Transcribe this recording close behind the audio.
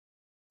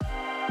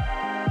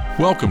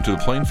Welcome to the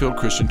Plainfield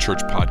Christian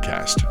Church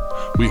podcast.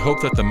 We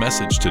hope that the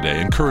message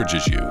today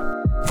encourages you.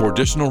 For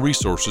additional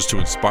resources to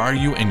inspire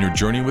you in your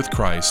journey with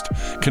Christ,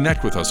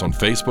 connect with us on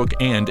Facebook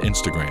and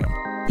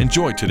Instagram.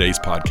 Enjoy today's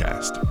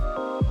podcast.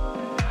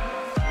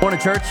 Morning,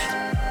 church.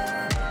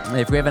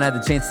 If we haven't had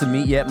the chance to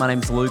meet yet, my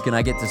name's Luke, and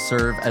I get to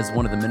serve as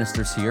one of the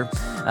ministers here.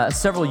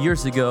 Several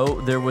years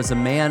ago, there was a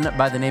man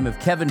by the name of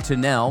Kevin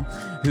Tunnell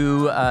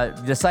who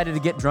decided to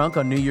get drunk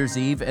on New Year's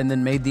Eve and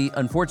then made the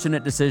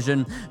unfortunate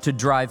decision to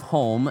drive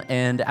home.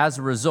 And as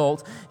a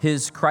result,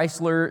 his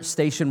Chrysler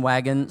station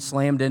wagon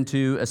slammed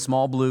into a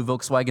small blue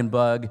Volkswagen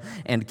Bug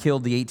and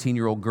killed the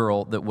 18-year-old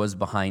girl that was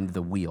behind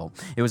the wheel.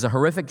 It was a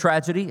horrific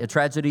tragedy, a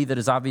tragedy that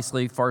is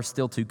obviously far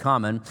still too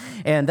common.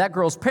 And that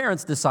girl's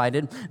parents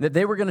decided that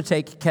they were going to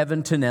take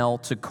Kevin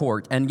Tunnell to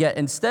court. And yet,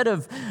 instead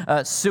of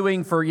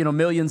suing for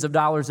millions of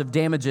dollars of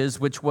damages,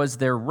 which was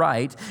their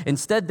right,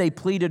 instead they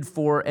pleaded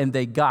for and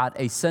they got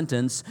a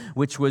sentence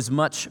which was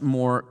much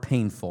more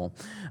painful.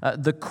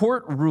 The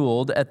court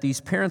ruled at these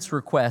parents'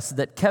 request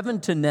that Kevin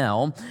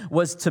Tunnell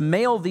was to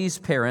mail these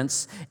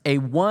parents a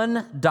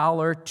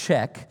 $1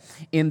 check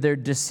in their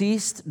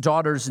deceased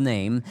daughter's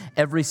name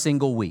every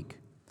single week.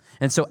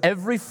 And so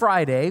every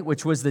Friday,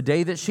 which was the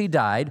day that she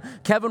died,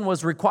 Kevin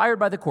was required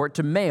by the court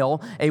to mail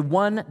a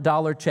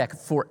 $1 check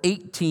for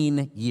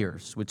 18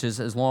 years, which is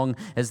as long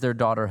as their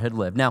daughter had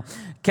lived. Now,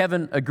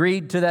 Kevin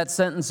agreed to that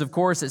sentence, of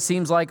course. It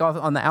seems like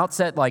on the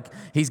outset, like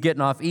he's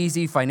getting off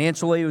easy.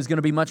 Financially, it was going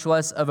to be much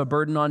less of a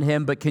burden on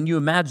him. But can you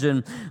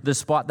imagine the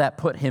spot that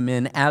put him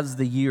in as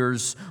the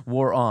years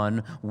wore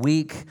on,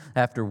 week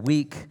after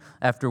week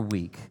after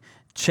week?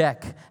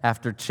 Check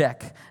after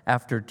check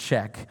after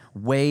check,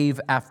 wave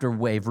after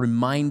wave,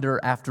 reminder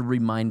after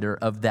reminder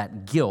of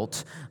that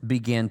guilt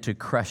began to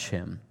crush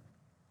him.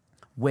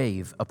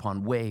 Wave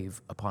upon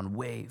wave upon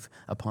wave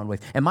upon wave.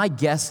 And my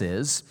guess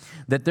is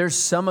that there's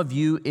some of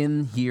you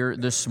in here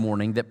this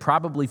morning that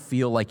probably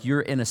feel like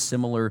you're in a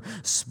similar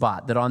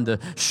spot, that on the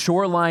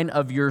shoreline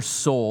of your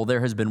soul,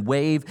 there has been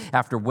wave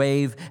after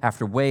wave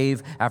after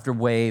wave after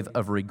wave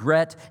of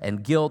regret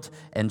and guilt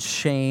and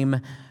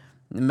shame.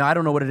 I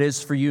don't know what it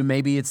is for you.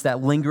 Maybe it's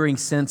that lingering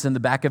sense in the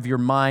back of your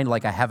mind,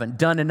 like I haven't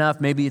done enough.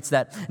 Maybe it's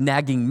that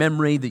nagging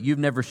memory that you've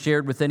never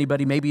shared with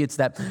anybody. Maybe it's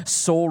that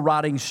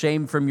soul-rotting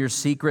shame from your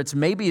secrets.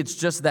 Maybe it's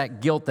just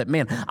that guilt that,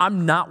 man,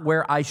 I'm not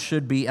where I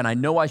should be, and I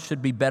know I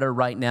should be better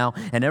right now.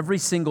 And every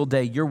single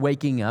day you're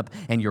waking up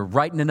and you're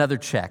writing another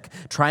check,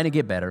 trying to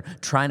get better,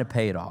 trying to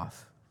pay it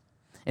off.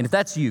 And if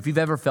that's you, if you've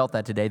ever felt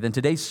that today, then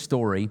today's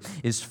story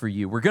is for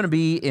you. We're going to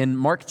be in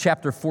Mark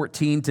chapter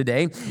 14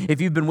 today.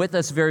 If you've been with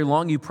us very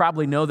long, you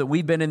probably know that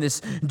we've been in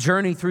this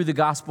journey through the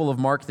Gospel of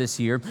Mark this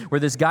year, where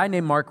this guy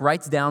named Mark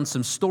writes down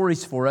some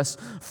stories for us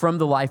from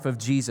the life of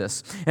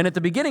Jesus. And at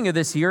the beginning of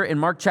this year, in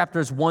Mark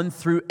chapters 1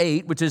 through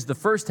 8, which is the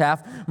first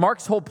half,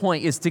 Mark's whole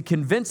point is to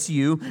convince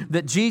you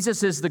that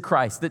Jesus is the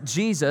Christ, that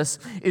Jesus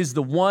is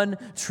the one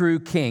true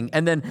King.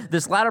 And then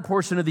this latter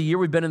portion of the year,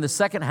 we've been in the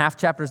second half,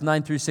 chapters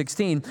 9 through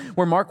 16,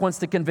 where Mark wants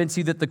to convince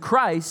you that the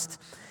Christ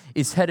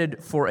is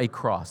headed for a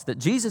cross, that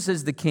Jesus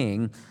is the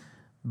King,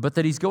 but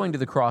that he's going to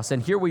the cross.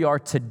 And here we are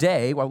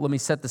today. Well, let me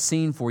set the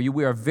scene for you.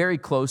 We are very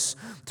close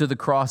to the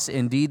cross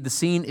indeed. The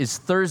scene is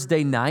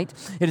Thursday night.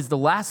 It is the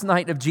last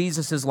night of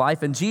Jesus'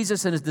 life, and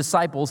Jesus and his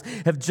disciples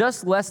have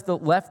just left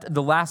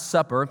the Last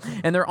Supper,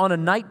 and they're on a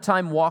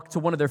nighttime walk to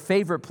one of their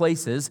favorite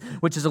places,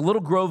 which is a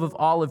little grove of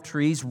olive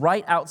trees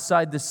right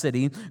outside the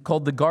city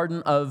called the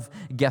Garden of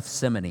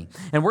Gethsemane.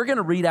 And we're going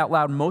to read out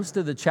loud most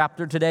of the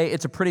chapter today.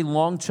 It's a pretty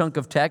long chunk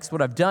of text.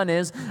 What I've done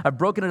is I've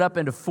broken it up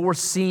into 4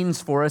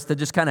 scenes for us to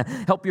just kind of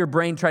help your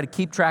brain try to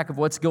keep track of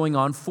what's going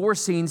on. 4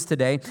 scenes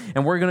today,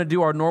 and we're going to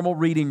do our normal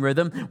reading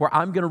rhythm where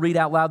I'm going to read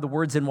out loud the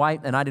words in white,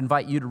 and I'd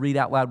invite you to read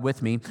out loud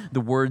with me the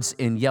words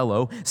in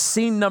yellow.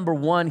 Scene number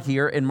 1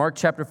 here in Mark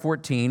chapter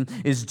 14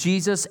 is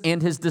Jesus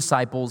and his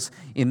disciples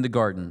in the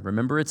garden.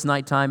 Remember, it's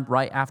nighttime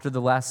right after the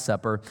Last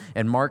Supper,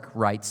 and Mark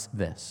writes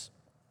this.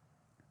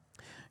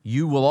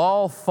 "You will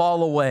all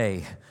fall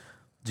away,"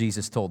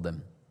 Jesus told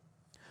them.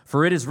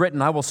 "For it is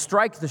written, I will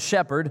strike the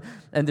shepherd,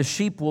 and the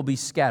sheep will be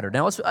scattered."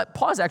 Now, let's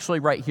pause actually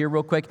right here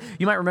real quick.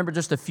 You might remember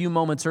just a few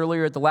moments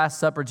earlier at the Last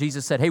Supper,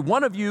 Jesus said, "Hey,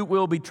 one of you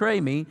will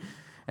betray me."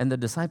 And the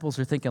disciples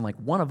are thinking, like,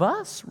 one of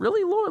us?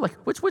 Really, Lord? Like,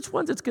 which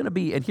one's it's going to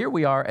be? And here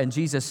we are, and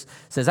Jesus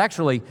says,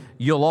 actually,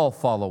 you'll all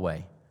fall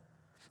away,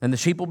 and the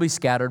sheep will be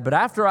scattered. But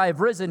after I have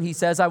risen, he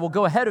says, I will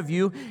go ahead of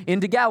you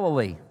into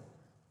Galilee.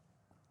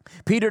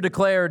 Peter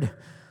declared,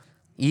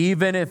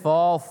 "Even if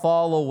all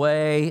fall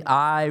away,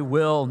 I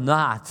will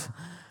not."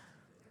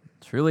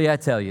 "Truly I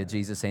tell you,"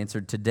 Jesus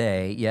answered,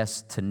 "today,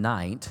 yes,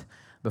 tonight,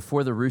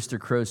 before the rooster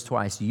crows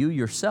twice, you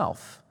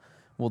yourself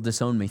will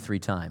disown me 3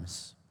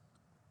 times.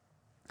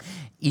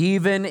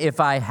 Even if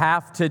I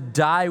have to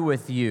die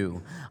with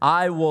you,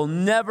 I will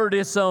never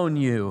disown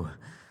you."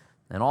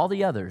 And all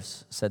the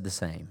others said the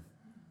same.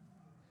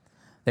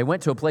 They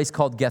went to a place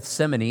called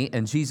Gethsemane,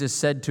 and Jesus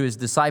said to his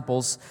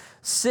disciples,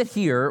 "Sit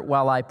here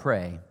while I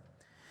pray."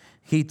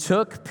 He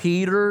took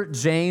Peter,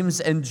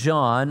 James, and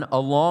John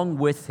along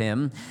with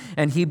him,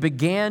 and he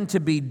began to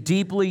be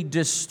deeply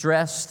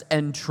distressed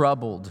and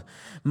troubled.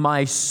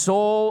 My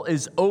soul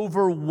is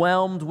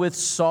overwhelmed with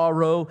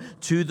sorrow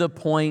to the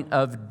point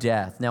of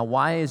death. Now,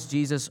 why is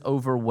Jesus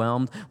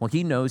overwhelmed? Well,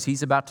 he knows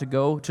he's about to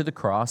go to the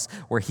cross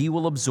where he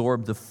will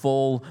absorb the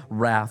full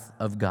wrath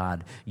of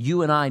God.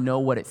 You and I know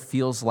what it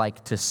feels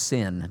like to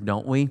sin,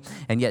 don't we?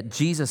 And yet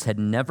Jesus had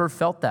never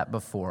felt that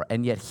before.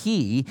 And yet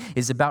he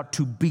is about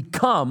to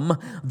become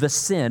the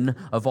sin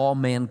of all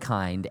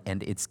mankind,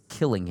 and it's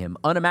killing him.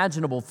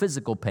 Unimaginable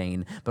physical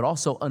pain, but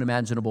also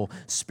unimaginable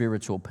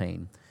spiritual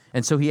pain.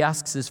 And so he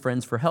asks his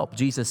friends for help.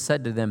 Jesus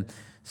said to them,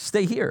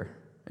 "Stay here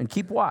and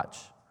keep watch."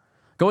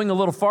 Going a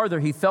little farther,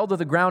 he fell to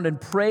the ground and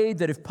prayed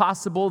that if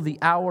possible, the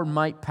hour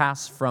might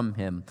pass from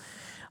him.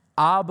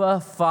 "Abba,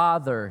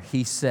 Father,"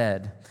 he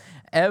said,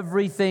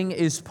 "everything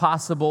is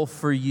possible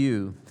for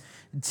you.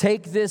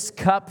 Take this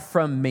cup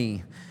from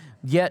me,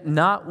 yet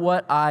not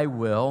what I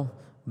will,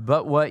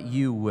 but what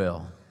you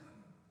will."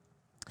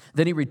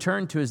 Then he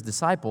returned to his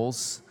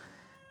disciples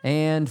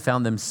and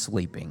found them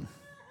sleeping.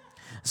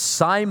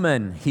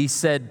 "Simon," he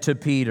said to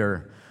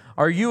Peter,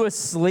 "are you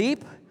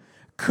asleep?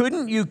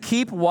 Couldn't you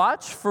keep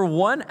watch for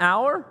 1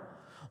 hour?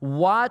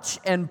 Watch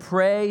and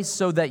pray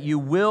so that you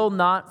will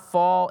not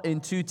fall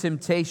into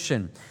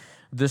temptation.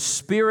 The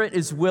spirit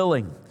is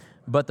willing,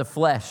 but the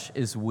flesh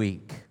is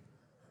weak."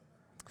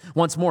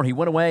 Once more, he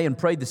went away and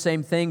prayed the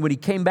same thing. When he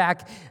came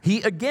back,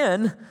 he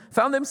again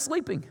found them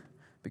sleeping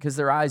because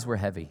their eyes were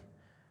heavy.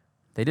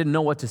 They didn't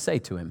know what to say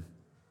to him.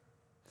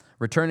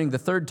 Returning the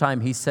third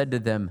time, he said to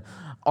them,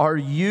 "Are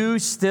you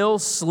still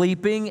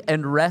sleeping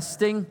and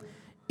resting?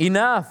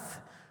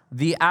 Enough,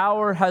 the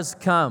hour has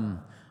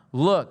come.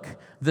 Look,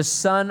 the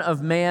Son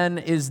of Man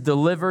is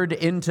delivered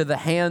into the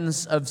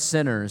hands of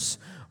sinners.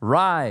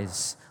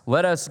 Rise,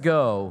 let us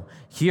go.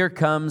 Here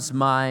comes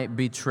my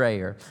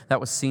betrayer." That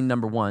was scene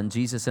number one,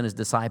 Jesus and his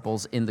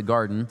disciples in the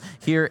garden.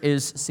 Here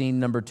is scene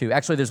number two.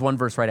 Actually, there's one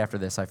verse right after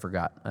this I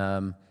forgot.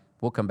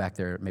 We'll come back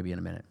there maybe in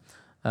a minute.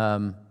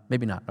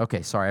 Maybe not.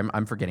 Okay, sorry,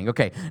 I'm forgetting.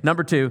 Okay,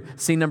 number two,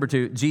 scene number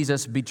two,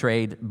 Jesus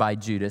betrayed by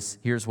Judas.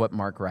 Here's what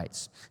Mark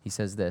writes. He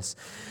says this: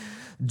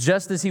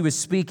 "Just as he was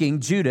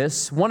speaking,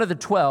 Judas, one of the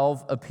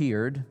 12,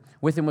 appeared.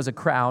 With him was a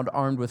crowd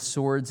armed with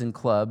swords and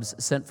clubs,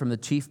 sent from the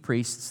chief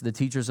priests, the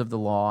teachers of the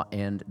law,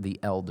 and the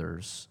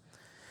elders.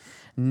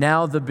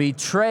 Now the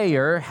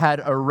betrayer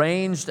had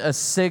arranged a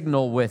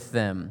signal with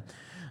them.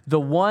 'The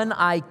one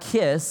I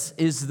kiss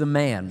is the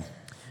man.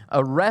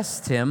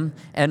 Arrest him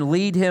and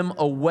lead him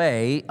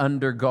away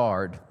under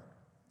guard.'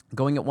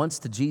 Going at once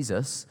to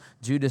Jesus,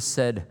 Judas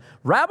said,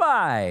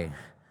 'Rabbi,'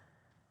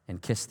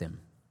 and kissed him.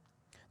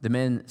 The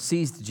men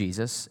seized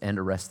Jesus and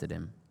arrested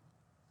him.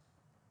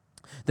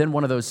 Then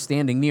one of those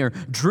standing near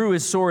drew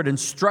his sword and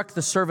struck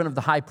the servant of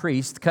the high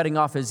priest, cutting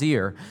off his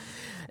ear.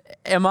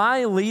 'Am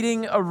I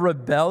leading a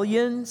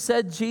rebellion,'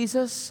 said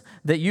Jesus,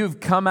 'that you've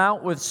come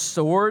out with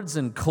swords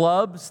and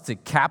clubs to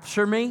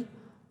capture me?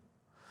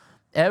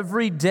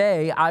 Every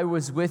day I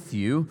was with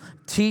you,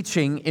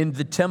 teaching in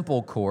the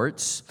temple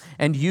courts,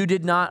 and you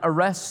did not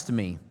arrest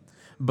me,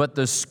 but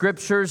the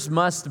scriptures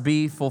must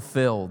be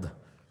fulfilled.'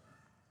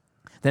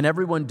 Then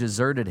everyone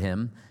deserted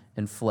him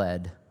and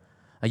fled.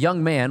 A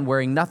young man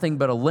wearing nothing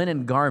but a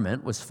linen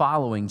garment was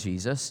following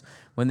Jesus.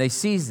 When they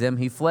seized him,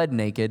 he fled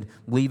naked,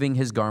 leaving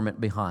his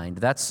garment behind."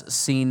 That's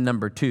scene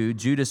number two.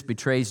 Judas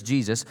betrays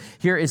Jesus.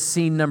 Here is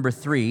scene number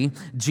three.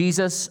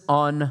 Jesus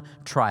on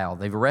trial.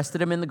 They've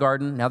arrested him in the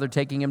garden. Now they're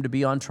taking him to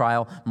be on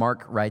trial.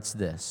 Mark writes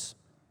this.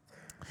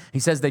 He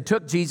says, "They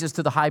took Jesus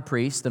to the high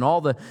priest, and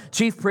all the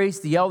chief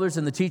priests, the elders,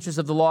 and the teachers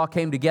of the law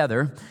came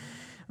together.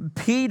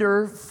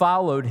 Peter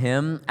followed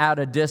him at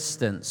a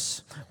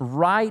distance,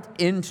 right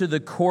into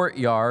the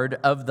courtyard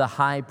of the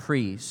high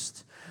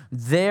priest.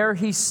 There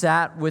he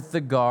sat with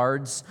the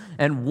guards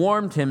and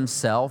warmed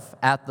himself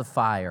at the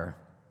fire.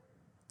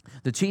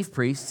 The chief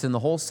priests and the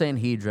whole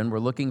Sanhedrin were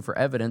looking for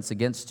evidence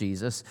against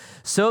Jesus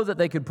so that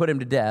they could put him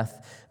to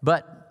death,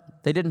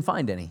 but they didn't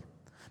find any.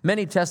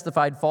 Many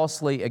testified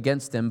falsely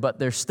against him, but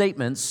their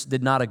statements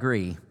did not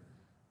agree.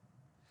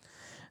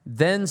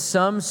 Then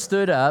some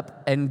stood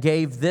up and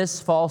gave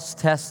this false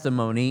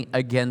testimony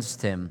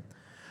against him.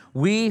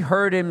 'We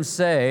heard him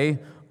say,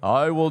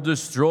 I will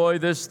destroy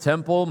this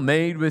temple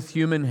made with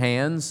human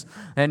hands,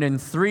 and in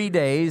 3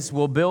 days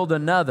will build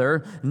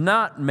another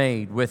not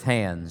made with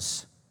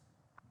hands.'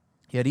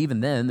 Yet even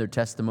then their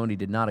testimony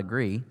did not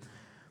agree.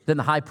 Then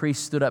the high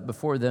priest stood up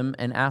before them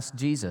and asked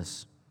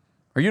Jesus,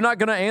 'Are you not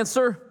going to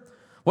answer?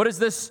 What is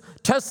this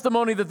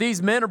testimony that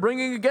these men are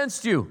bringing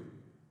against you?'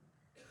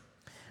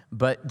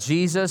 But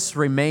Jesus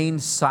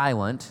remained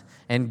silent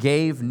and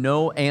gave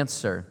no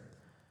answer.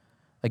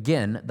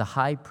 Again, the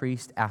high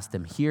priest asked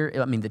him,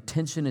 the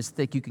tension is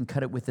thick, you can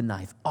cut it with a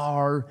knife.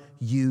 'Are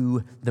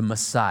you the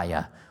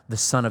Messiah, the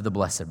Son of the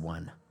Blessed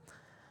One?'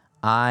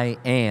 'I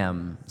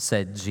am,'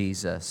 said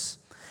Jesus,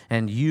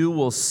 'and you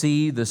will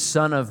see the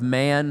Son of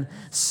Man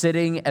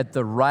sitting at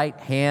the right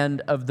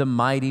hand of the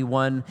Mighty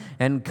One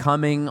and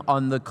coming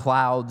on the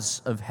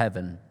clouds of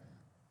heaven.'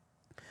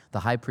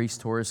 The high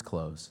priest tore his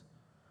clothes.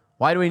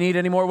 "Why do we need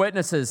any more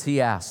witnesses?"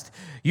 he asked.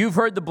 "You've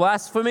heard the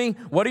blasphemy.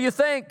 What do you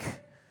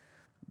think?"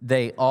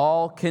 They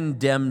all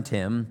condemned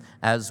him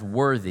as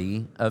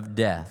worthy of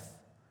death.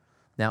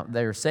 Now,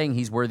 they're saying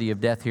he's worthy of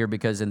death here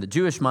because in the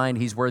Jewish mind,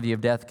 he's worthy of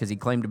death because he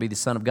claimed to be the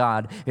Son of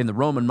God. In the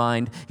Roman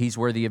mind, he's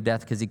worthy of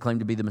death because he claimed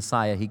to be the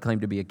Messiah. He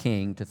claimed to be a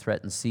king to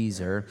threaten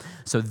Caesar.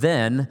 So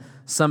then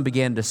some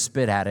began to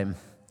spit at him.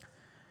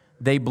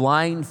 They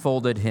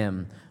blindfolded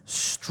him,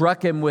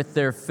 struck him with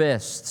their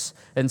fists,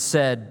 and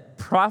said,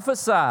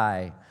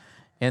 "Prophesy."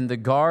 And the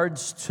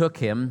guards took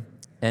him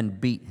and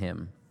beat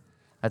him.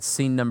 That's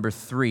scene number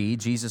 3,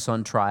 Jesus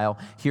on trial.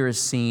 Here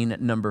is scene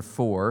number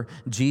 4,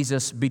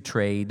 Jesus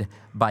betrayed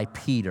by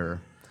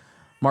Peter.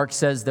 Mark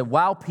says that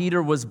while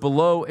Peter was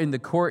below in the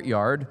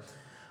courtyard,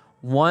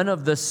 one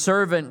of the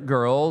servant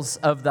girls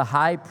of the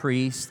high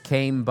priest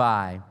came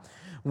by.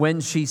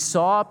 When she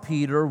saw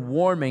Peter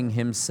warming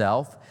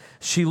himself,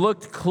 she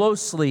looked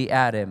closely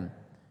at him.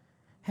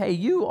 "Hey,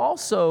 you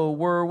also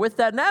were with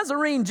that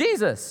Nazarene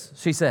Jesus,"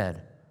 she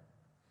said.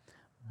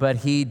 But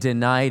he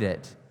denied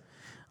it.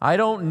 "I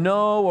don't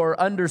know or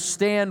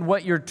understand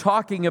what you're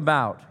talking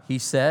about," he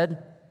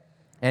said,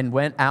 and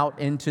went out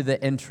into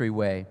the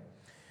entryway.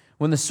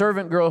 When the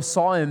servant girl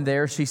saw him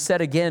there, she said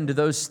again to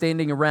those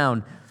standing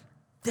around,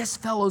 "This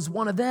fellow's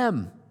one of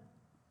them."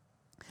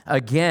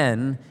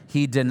 Again,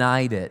 he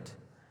denied it.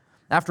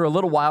 After a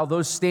little while,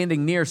 those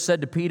standing near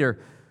said to Peter,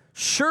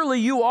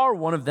 "Surely you are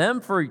one of them,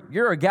 for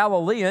you're a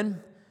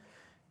Galilean."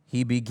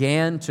 He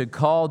began to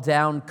call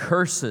down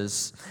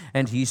curses,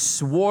 and he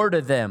swore to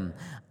them,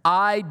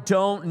 "I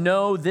don't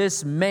know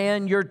this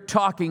man you're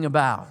talking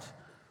about."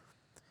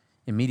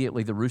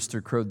 Immediately the rooster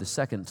crowed the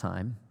second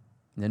time.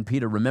 And then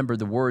Peter remembered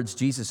the words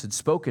Jesus had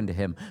spoken to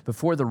him.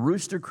 "Before the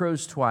rooster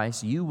crows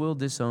twice, you will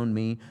disown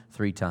me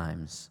 3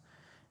 times.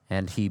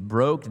 And he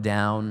broke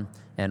down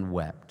and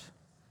wept.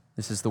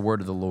 This is the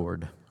word of the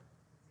Lord.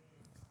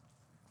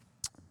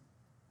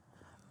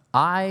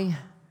 I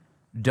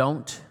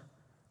don't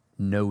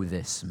know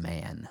this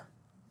man.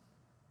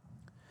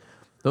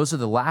 Those are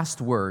the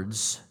last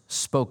words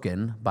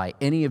spoken by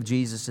any of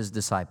Jesus'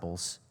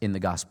 disciples in the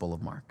Gospel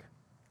of Mark.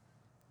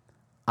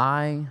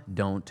 I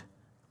don't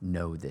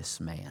know this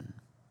man.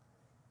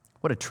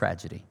 What a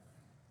tragedy.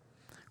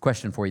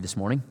 Question for you this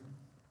morning.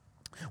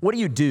 What do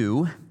you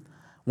do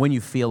when you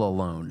feel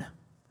alone?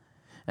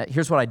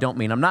 Here's what I don't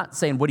mean. I'm not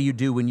saying what do you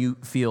do when you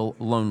feel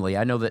lonely.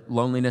 I know that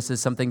loneliness is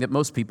something that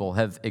most people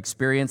have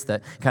experienced,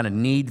 that kind of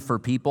need for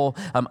people.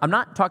 I'm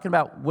not talking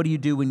about what do you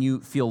do when you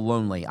feel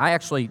lonely. I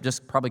actually,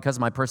 just probably because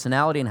of my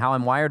personality and how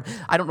I'm wired,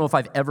 I don't know if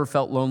I've ever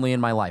felt lonely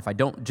in my life. I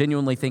don't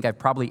genuinely think I've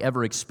probably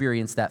ever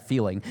experienced that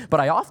feeling, but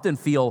I often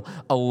feel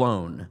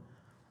alone.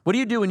 What do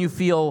you do when you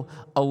feel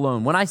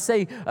alone? When I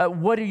say,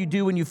 what do you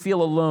do when you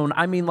feel alone?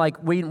 I mean, like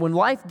when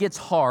life gets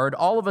hard,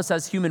 all of us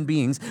as human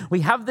beings, we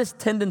have this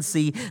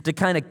tendency to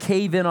kind of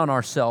cave in on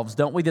ourselves,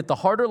 don't we? That the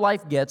harder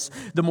life gets,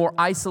 the more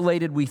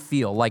isolated we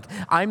feel. Like,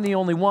 I'm the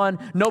only one,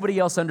 nobody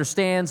else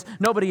understands,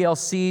 nobody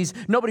else sees,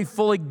 nobody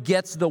fully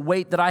gets the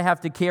weight that I have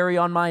to carry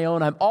on my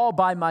own. I'm all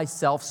by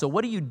myself. So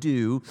what do you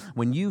do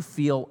when you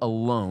feel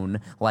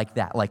alone like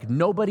that? Like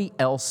nobody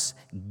else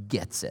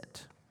gets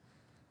it.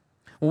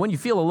 Well, when you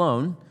feel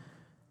alone,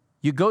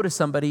 you go to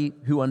somebody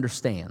who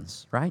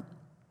understands, right?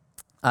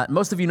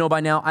 Most of you know by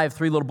now, I have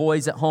 3 little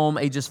boys at home,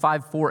 ages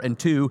 5, 4, and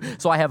 2.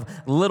 So I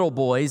have little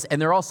boys,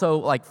 and they're also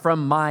like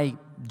from my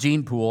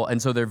gene pool,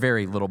 and so they're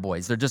very little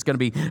boys. They're just going to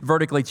be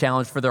vertically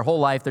challenged for their whole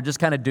life. They're just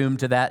kind of doomed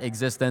to that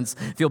existence.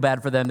 Feel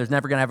bad for them. They're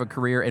never going to have a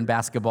career in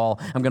basketball.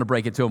 I'm going to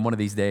break it to them one of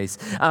these days.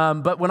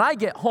 But when I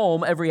get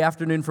home every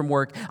afternoon from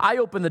work, I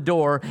open the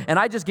door, and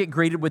I just get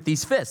greeted with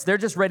these fists. They're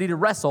just ready to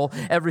wrestle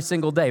every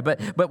single day.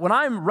 But when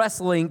I'm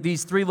wrestling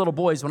these 3 little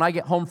boys, when I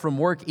get home from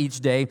work each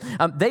day,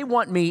 they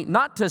want me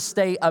not to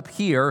stay up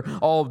here,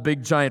 all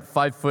big, giant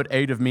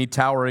 5'8" of me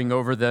towering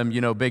over them,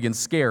 big and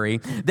scary.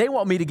 They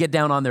want me to get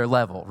down on their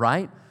level,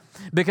 right?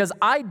 Because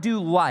I do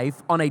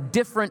life on a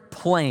different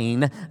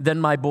plane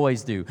than my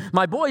boys do.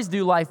 My boys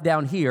do life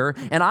down here,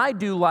 and I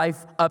do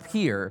life up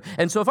here.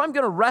 And so if I'm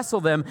going to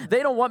wrestle them,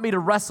 they don't want me to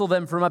wrestle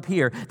them from up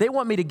here. They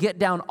want me to get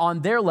down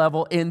on their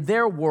level, in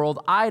their world,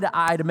 eye to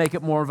eye, to make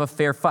it more of a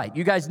fair fight.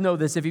 You guys know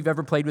this if you've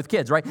ever played with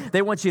kids, right?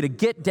 They want you to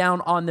get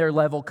down on their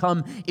level,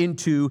 come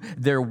into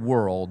their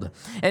world.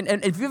 And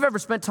if you've ever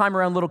spent time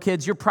around little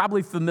kids, you're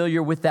probably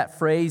familiar with that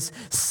phrase,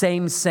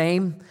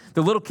 same.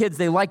 The little kids,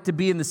 they like to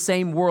be in the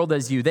same world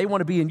as you. They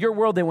want to be in your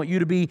world. They want you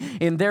to be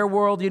in their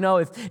world.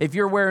 If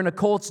you're wearing a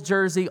Colts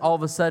jersey, all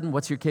of a sudden,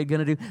 what's your kid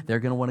going to do? They're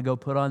going to want to go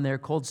put on their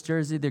Colts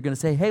jersey. They're going to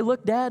say, hey,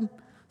 look, Dad,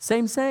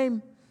 same.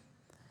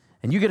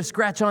 And you get a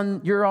scratch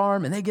on your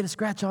arm, and they get a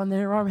scratch on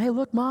their arm. Hey,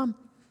 look, Mom,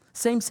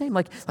 same.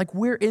 Like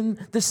we're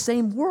in the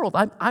same world.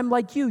 I'm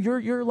like you.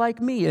 You're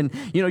like me. And,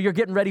 you're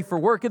getting ready for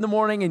work in the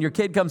morning, and your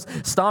kid comes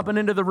stomping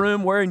into the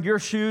room wearing your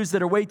shoes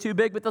that are way too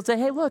big, but they'll say,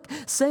 hey, look,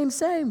 same.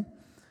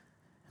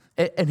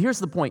 And here's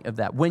the point of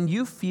that. When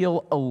you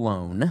feel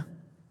alone,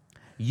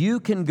 you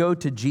can go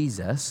to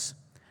Jesus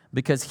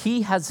because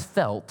he has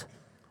felt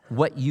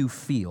what you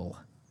feel.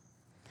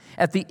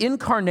 At the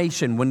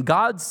incarnation, when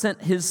God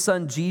sent his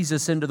son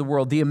Jesus into the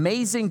world, the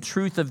amazing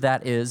truth of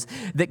that is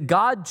that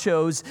God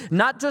chose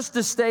not just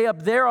to stay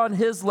up there on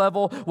his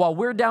level while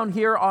we're down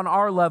here on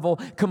our level,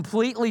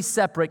 completely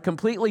separate,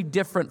 completely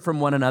different from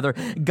one another.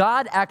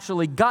 God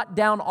actually got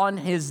down on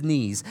his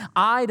knees,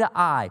 eye to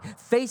eye,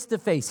 face to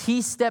face.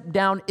 He stepped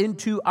down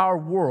into our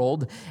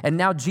world, and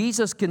now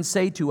Jesus can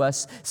say to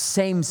us,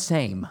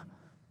 same.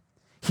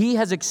 He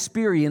has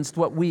experienced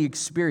what we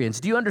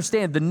experience. Do you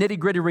understand the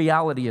nitty-gritty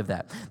reality of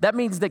that? That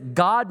means that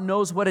God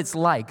knows what it's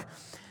like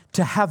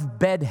to have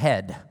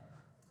bedhead.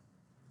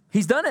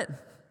 He's done it.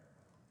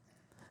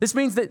 This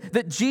means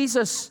that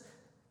Jesus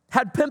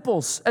had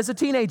pimples as a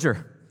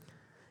teenager.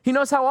 He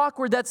knows how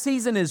awkward that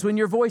season is when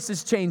your voice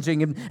is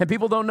changing and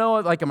people don't know,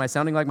 like, am I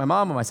sounding like my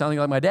mom? Am I sounding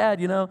like my dad?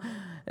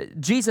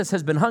 Jesus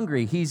has been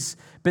hungry. He's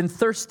been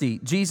thirsty.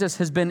 Jesus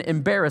has been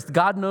embarrassed.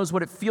 God knows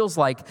what it feels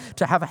like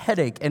to have a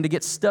headache and to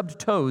get stubbed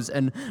toes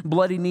and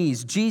bloody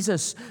knees.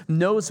 Jesus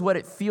knows what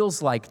it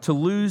feels like to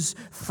lose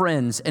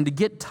friends and to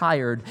get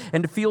tired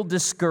and to feel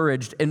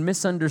discouraged and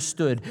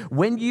misunderstood.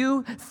 When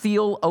you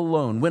feel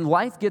alone, when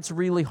life gets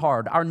really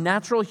hard, our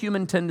natural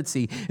human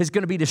tendency is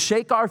going to be to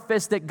shake our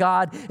fist at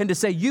God and to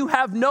say, you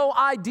have no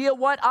idea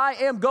what I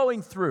am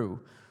going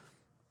through.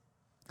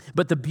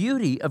 But the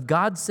beauty of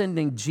God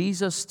sending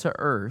Jesus to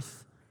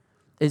earth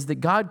is that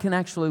God can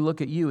actually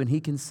look at you and he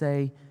can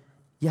say,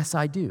 yes,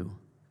 I do.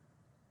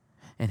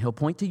 And he'll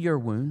point to your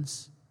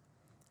wounds,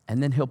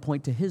 and then he'll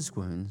point to his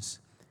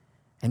wounds,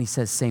 and he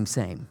says,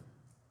 same.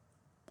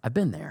 I've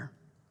been there.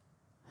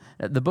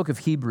 The book of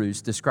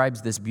Hebrews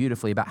describes this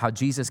beautifully about how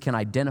Jesus can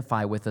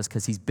identify with us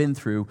because he's been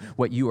through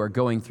what you are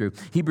going through.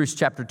 Hebrews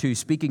chapter 2,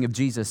 speaking of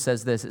Jesus,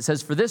 says this. It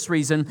says, for this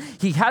reason,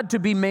 he had to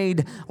be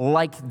made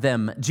like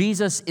them.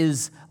 Jesus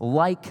is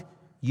like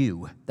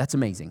you. That's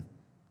amazing.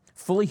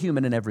 Fully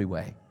human in every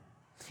way.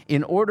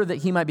 In order that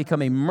he might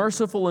become a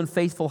merciful and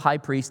faithful high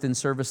priest in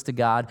service to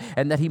God,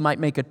 and that he might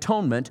make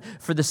atonement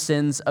for the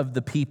sins of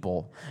the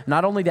people.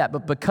 Not only that,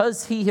 but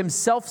because he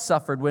himself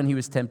suffered when he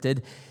was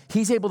tempted,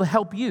 he's able to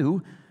help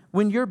you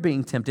when you're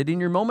being tempted.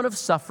 In your moment of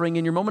suffering,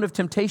 in your moment of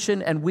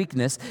temptation and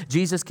weakness,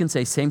 Jesus can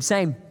say,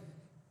 same.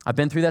 I've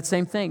been through that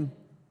same thing.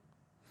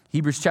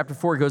 Hebrews chapter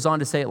 4 goes on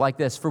to say it like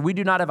this, for we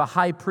do not have a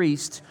high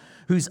priest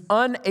who's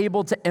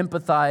unable to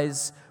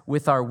empathize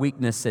with our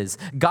weaknesses.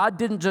 God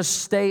didn't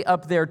just stay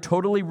up there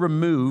totally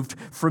removed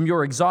from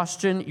your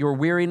exhaustion, your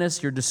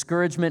weariness, your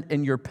discouragement,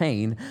 and your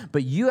pain,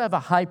 but you have a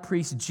high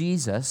priest,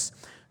 Jesus,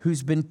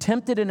 who's been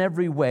tempted in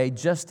every way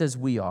just as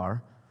we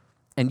are,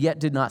 and yet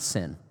did not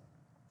sin.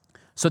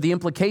 So the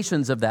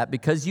implications of that,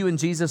 because you and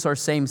Jesus are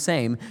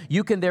same,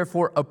 you can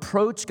therefore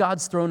approach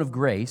God's throne of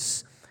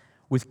grace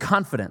with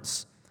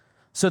confidence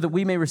so that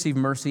we may receive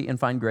mercy and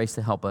find grace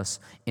to help us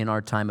in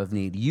our time of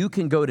need. You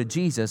can go to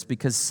Jesus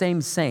because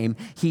same,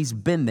 he's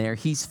been there.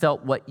 He's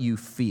felt what you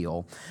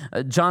feel.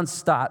 John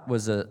Stott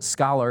was a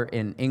scholar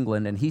in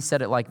England, and he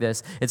said it like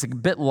this. It's a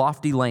bit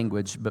lofty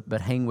language,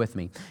 but hang with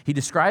me. He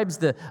describes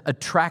the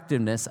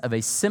attractiveness of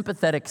a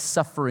sympathetic,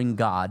 suffering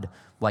God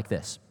like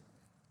this.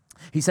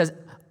 He says,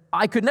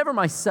 I could never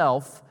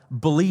myself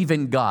believe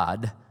in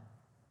God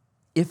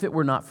if it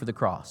were not for the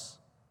cross.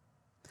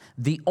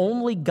 The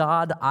only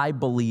God I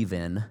believe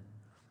in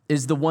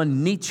is the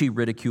one Nietzsche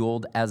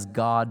ridiculed as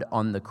God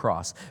on the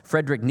cross.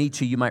 Friedrich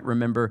Nietzsche, you might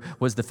remember,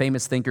 was the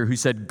famous thinker who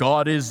said,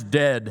 God is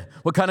dead.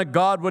 What kind of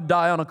God would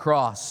die on a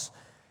cross?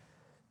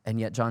 And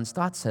yet John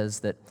Stott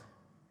says that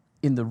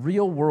in the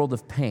real world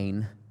of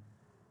pain,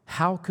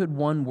 how could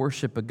one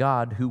worship a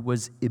God who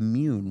was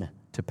immune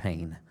to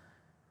pain?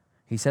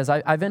 He says,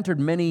 I've entered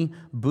many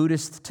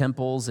Buddhist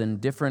temples in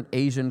different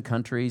Asian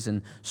countries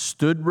and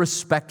stood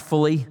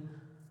respectfully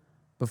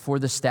before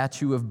the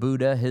statue of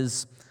Buddha,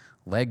 his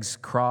legs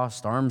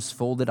crossed, arms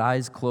folded,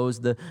 eyes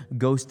closed, the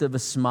ghost of a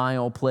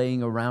smile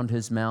playing around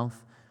his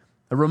mouth,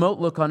 a remote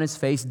look on his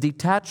face,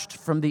 detached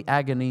from the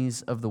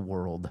agonies of the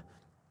world.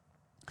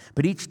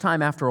 But each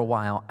time after a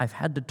while, I've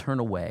had to turn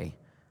away.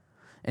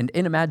 And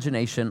in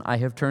imagination, I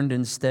have turned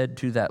instead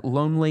to that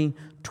lonely,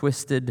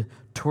 twisted,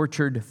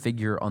 tortured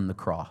figure on the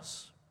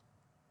cross.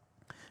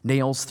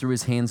 Nails through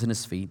his hands and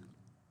his feet,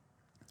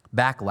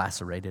 back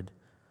lacerated,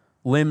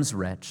 limbs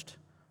wrenched,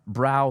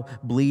 brow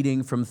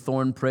bleeding from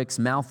thorn pricks,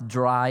 mouth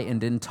dry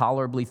and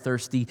intolerably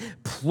thirsty,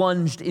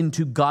 plunged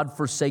into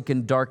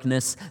God-forsaken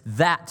darkness.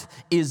 That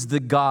is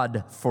the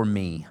God for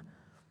me.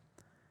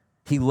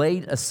 He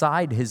laid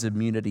aside his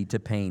immunity to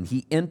pain.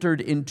 He entered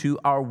into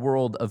our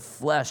world of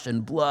flesh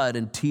and blood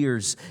and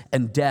tears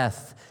and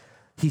death.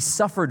 He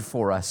suffered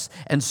for us,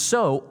 and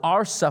so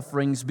our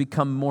sufferings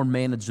become more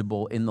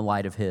manageable in the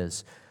light of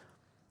his.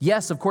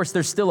 Yes, of course,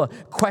 there's still a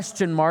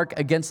question mark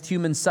against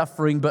human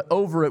suffering, but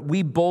over it,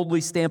 we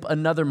boldly stamp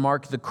another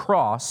mark, the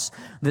cross,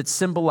 that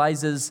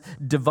symbolizes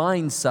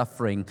divine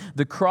suffering.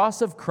 The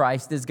cross of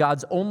Christ is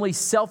God's only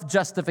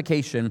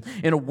self-justification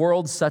in a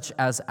world such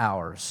as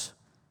ours.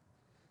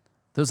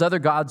 Those other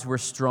gods were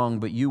strong,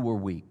 but you were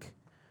weak.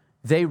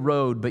 They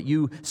rode, but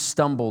you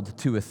stumbled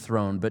to a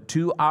throne. But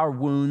to our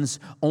wounds,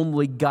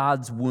 only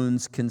God's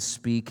wounds can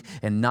speak,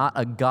 and not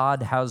a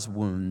God has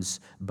wounds,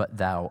 but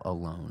thou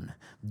alone.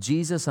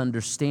 Jesus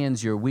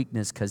understands your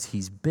weakness because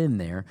he's been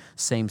there,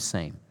 same.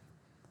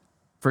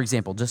 For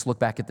example, just look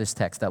back at this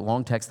text, that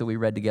long text that we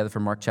read together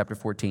from Mark chapter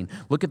 14.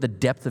 Look at the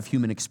depth of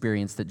human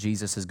experience that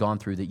Jesus has gone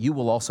through, that you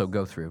will also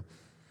go through.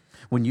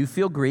 When you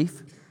feel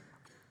grief,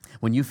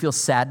 when you feel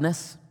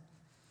sadness,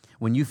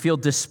 when you feel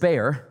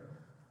despair,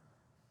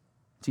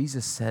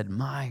 Jesus said,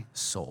 my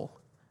soul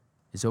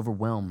is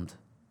overwhelmed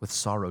with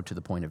sorrow to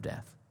the point of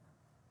death.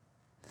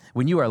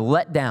 When you are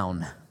let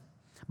down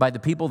by the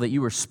people that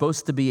you were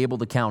supposed to be able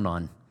to count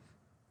on,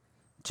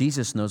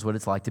 Jesus knows what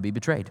it's like to be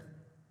betrayed.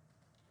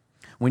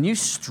 When you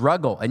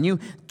struggle and you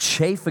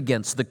chafe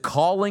against the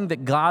calling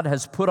that God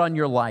has put on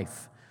your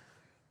life,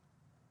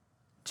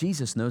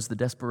 Jesus knows the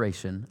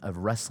desperation of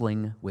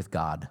wrestling with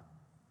God.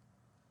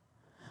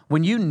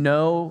 When you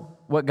know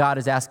what God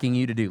is asking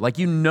you to do, like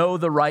you know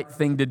the right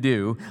thing to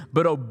do,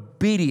 but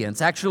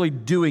obedience, actually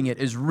doing it,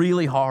 is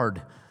really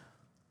hard.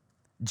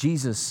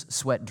 Jesus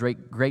sweat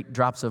great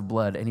drops of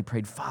blood, and he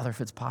prayed, Father, if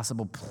it's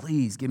possible,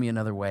 please give me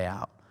another way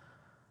out.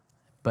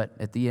 But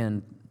at the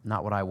end,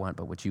 not what I want,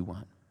 but what you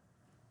want.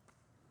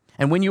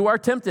 And when you are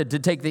tempted to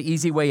take the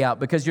easy way out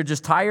because you're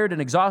just tired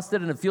and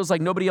exhausted and it feels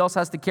like nobody else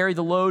has to carry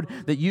the load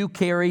that you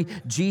carry,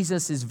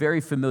 Jesus is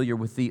very familiar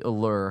with the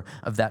allure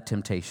of that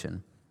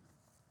temptation.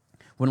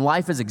 When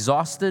life is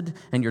exhausted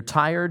and you're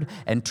tired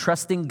and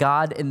trusting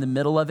God in the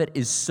middle of it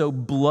is so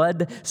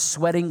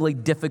blood-sweatingly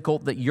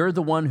difficult that you're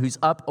the one who's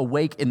up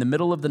awake in the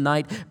middle of the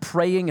night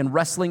praying and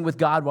wrestling with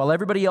God while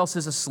everybody else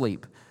is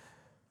asleep,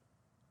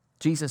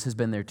 Jesus has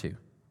been there too.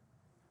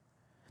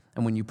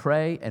 And when you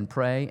pray and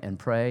pray and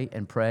pray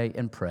and pray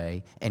and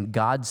pray and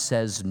God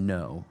says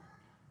no,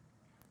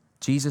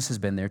 Jesus has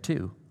been there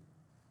too.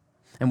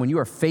 And when you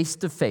are face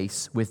to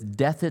face with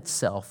death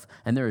itself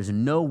and there is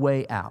no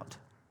way out,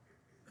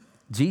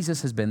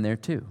 Jesus has been there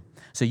too.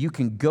 So you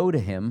can go to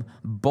him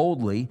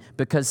boldly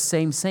because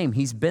same,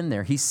 he's been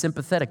there. He's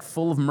sympathetic,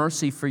 full of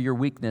mercy for your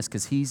weakness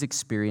because he's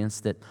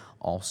experienced it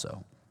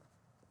also.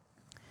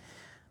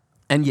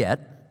 And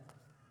yet,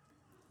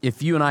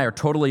 if you and I are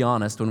totally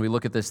honest when we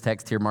look at this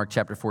text here, Mark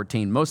chapter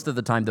 14, most of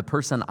the time the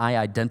person I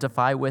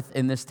identify with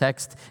in this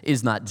text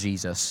is not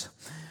Jesus.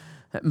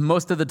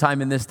 Most of the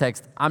time in this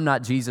text, I'm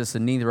not Jesus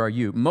and neither are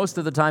you. Most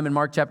of the time in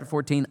Mark chapter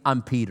 14,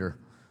 I'm Peter.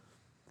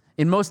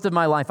 In most of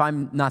my life,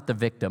 I'm not the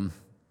victim.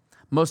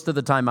 Most of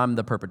the time, I'm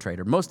the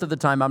perpetrator. Most of the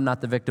time, I'm not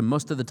the victim.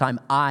 Most of the time,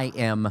 I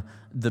am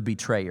the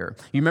betrayer.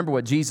 You remember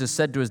what Jesus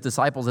said to his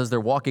disciples as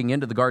they're walking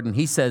into the garden?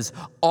 He says,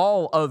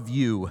 all of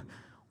you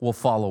will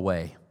fall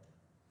away.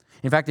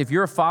 In fact, if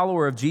you're a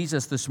follower of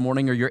Jesus this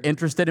morning or you're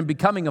interested in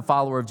becoming a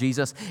follower of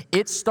Jesus,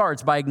 it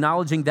starts by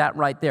acknowledging that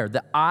right there,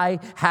 that I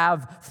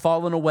have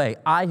fallen away.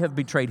 I have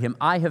betrayed him.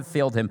 I have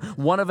failed him.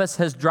 One of us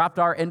has dropped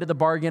our end of the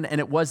bargain, and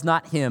it was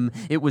not him.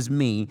 It was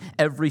me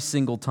every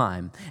single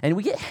time. And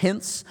we get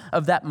hints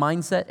of that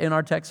mindset in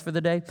our text for the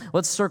day.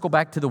 Let's circle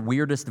back to the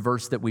weirdest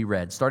verse that we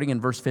read, starting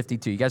in verse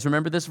 52. You guys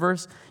remember this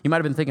verse? You might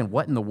have been thinking,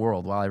 what in the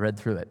world while I read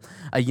through it?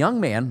 A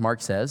young man,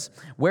 Mark says,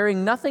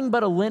 wearing nothing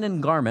but a linen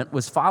garment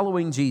was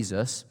following Jesus.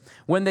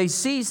 When they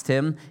seized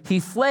him, he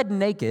fled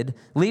naked,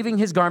 leaving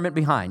his garment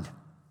behind.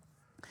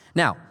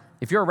 Now,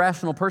 if you're a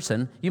rational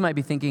person, you might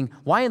be thinking,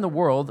 why in the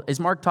world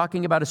is Mark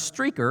talking about a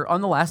streaker on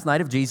the last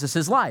night of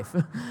Jesus' life?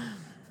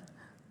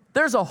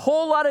 There's a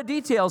whole lot of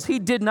details he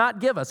did not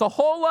give us, a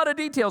whole lot of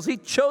details he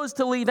chose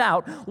to leave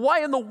out.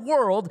 Why in the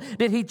world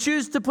did he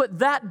choose to put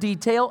that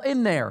detail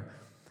in there?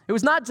 It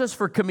was not just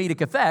for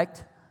comedic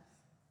effect.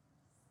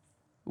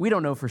 We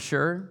don't know for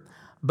sure,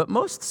 but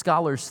most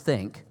scholars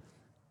think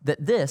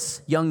that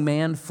this young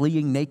man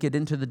fleeing naked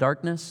into the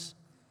darkness,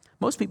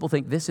 most people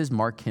think this is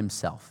Mark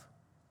himself.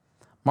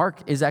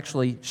 Mark is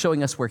actually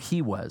showing us where he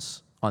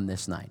was on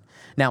this night.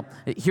 Now,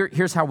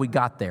 here's how we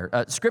got there.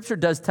 Scripture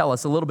does tell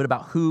us a little bit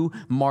about who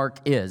Mark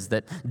is,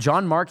 that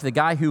John Mark, the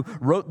guy who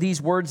wrote these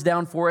words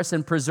down for us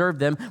and preserved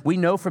them, we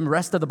know from the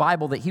rest of the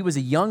Bible that he was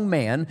a young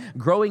man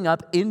growing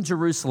up in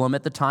Jerusalem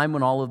at the time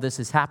when all of this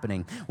is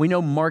happening. We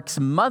know Mark's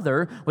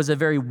mother was a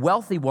very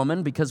wealthy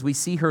woman because we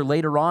see her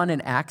later on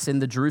in Acts in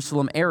the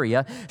Jerusalem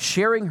area,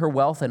 sharing her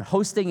wealth and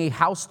hosting a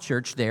house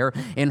church there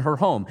in her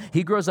home.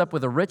 He grows up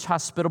with a rich,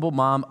 hospitable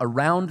mom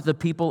around the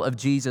people of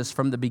Jesus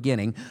from the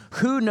beginning.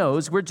 Who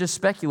knows? We're just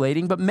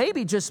speculating, but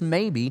maybe, just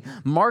maybe,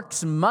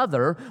 Mark's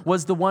mother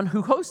was the one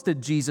who hosted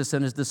Jesus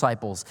and his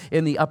disciples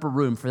in the upper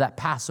room for that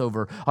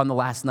Passover on the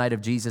last night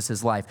of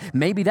Jesus' life.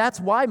 Maybe that's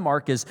why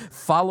Mark is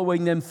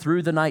following them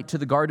through the night to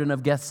the Garden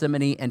of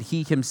Gethsemane, and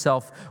he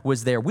himself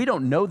was there. We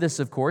don't know this,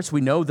 of course.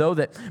 We know, though,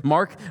 that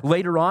Mark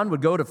later on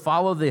would go to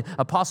follow the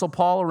Apostle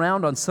Paul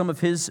around on some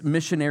of his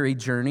missionary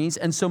journeys,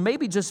 and so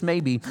maybe, just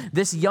maybe,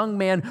 this young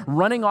man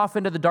running off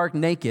into the dark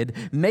naked,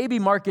 maybe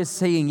Mark is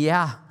saying,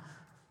 yeah,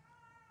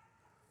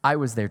 I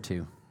was there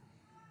too.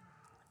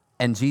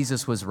 And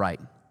Jesus was right.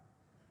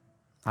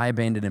 I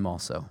abandoned him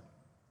also.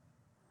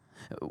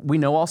 We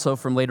know also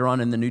from later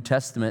on in the New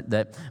Testament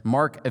that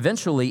Mark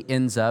eventually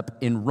ends up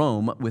in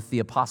Rome with the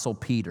Apostle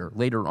Peter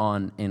later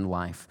on in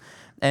life.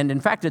 And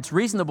in fact, it's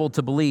reasonable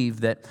to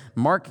believe that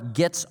Mark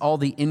gets all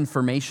the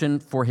information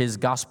for his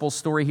gospel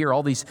story here,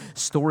 all these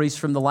stories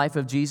from the life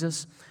of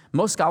Jesus.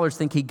 Most scholars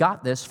think he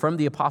got this from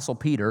the Apostle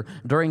Peter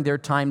during their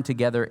time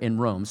together in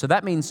Rome. So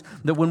that means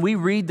that when we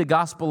read the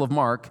Gospel of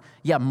Mark,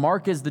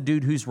 Mark is the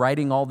dude who's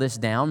writing all this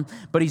down,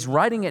 but he's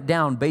writing it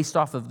down based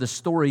off of the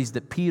stories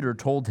that Peter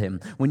told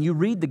him. When you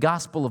read the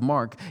Gospel of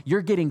Mark,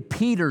 you're getting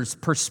Peter's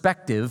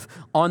perspective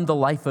on the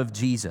life of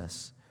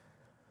Jesus.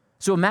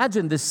 So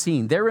imagine this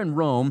scene. They're in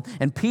Rome,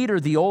 and Peter,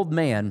 the old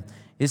man,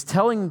 is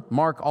telling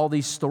Mark all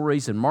these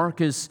stories, and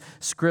Mark is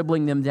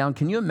scribbling them down.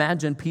 Can you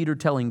imagine Peter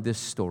telling this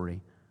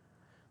story?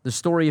 The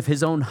story of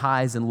his own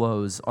highs and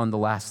lows on the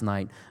last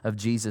night of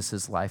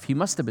Jesus' life. He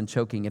must have been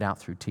choking it out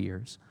through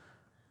tears.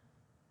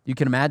 You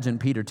can imagine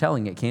Peter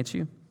telling it, can't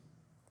you?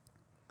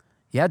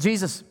 Yeah,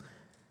 Jesus,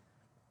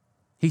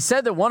 he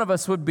said that one of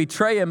us would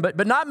betray him,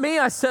 but not me.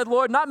 I said,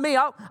 Lord, not me.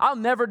 I'll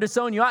never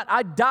disown you.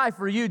 I'd die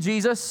for you,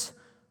 Jesus.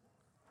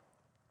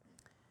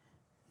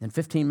 And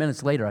 15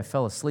 minutes later, I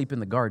fell asleep in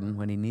the garden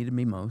when he needed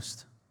me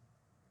most.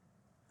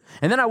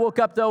 And then I woke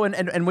up, though,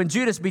 and when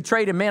Judas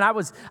betrayed him, man, I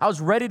was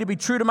ready to be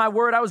true to my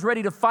word. I was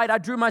ready to fight. I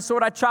drew my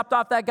sword. I chopped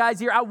off that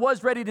guy's ear. I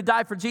was ready to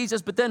die for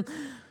Jesus. But then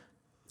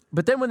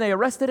when they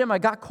arrested him, I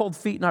got cold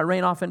feet, and I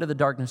ran off into the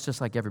darkness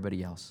just like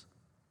everybody else.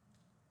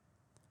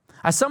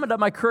 I summoned up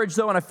my courage,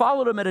 though, and I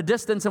followed him at a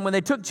distance. And when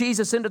they took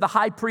Jesus into the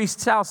high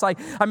priest's house, I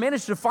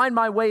managed to find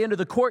my way into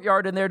the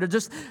courtyard in there to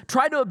just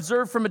try to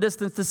observe from a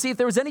distance to see if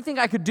there was anything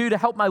I could do to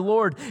help my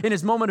Lord in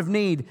his moment of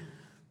need.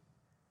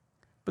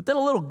 But then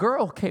a little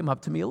girl came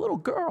up to me, a little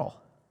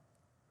girl,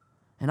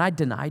 and I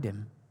denied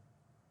him.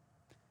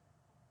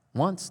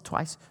 Once,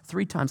 twice,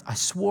 3 times. I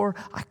swore,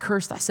 I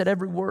cursed, I said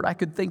every word I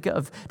could think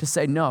of to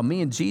say, no, me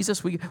and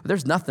Jesus,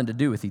 there's nothing to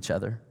do with each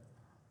other.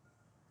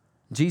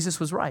 Jesus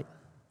was right.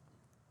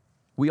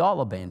 We all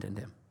abandoned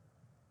him.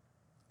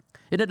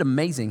 Isn't it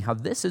amazing how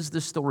this is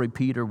the story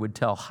Peter would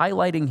tell,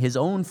 highlighting his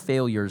own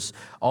failures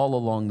all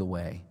along the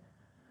way?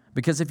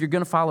 Because if you're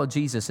going to follow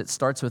Jesus, it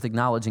starts with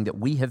acknowledging that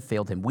we have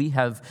failed him. We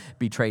have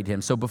betrayed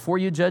him. So before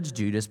you judge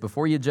Judas,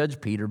 before you judge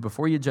Peter,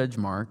 before you judge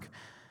Mark,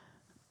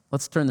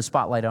 let's turn the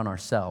spotlight on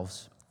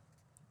ourselves.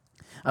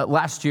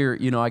 Last year,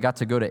 I got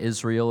to go to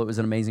Israel. It was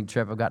an amazing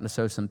trip. I've gotten to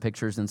show some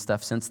pictures and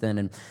stuff since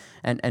then.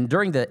 And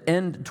toward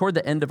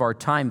the end of our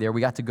time there,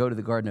 we got to go to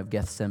the Garden of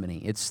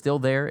Gethsemane. It's still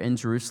there in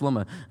Jerusalem,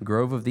 a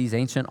grove of these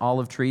ancient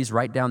olive trees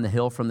right down the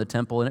hill from the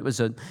temple. And it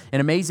was an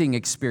amazing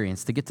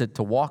experience to get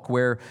to walk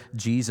where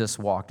Jesus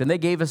walked. And they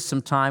gave us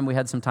some time. We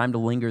had some time to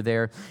linger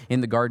there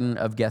in the Garden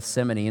of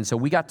Gethsemane. And so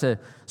we got to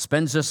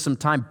spend just some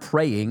time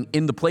praying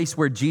in the place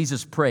where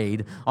Jesus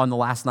prayed on the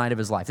last night of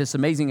his life. This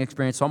amazing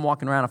experience. So I'm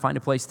walking around. I find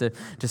a place to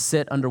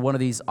sit under one of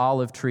these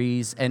olive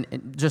trees,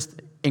 and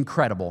just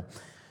incredible.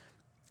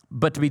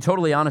 But to be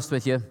totally honest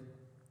with you,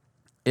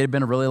 it had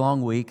been a really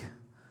long week,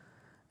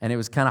 and it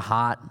was kind of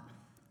hot,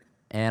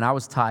 and I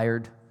was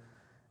tired,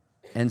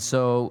 and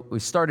so we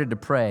started to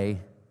pray,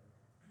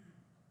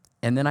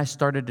 and then I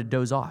started to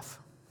doze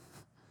off.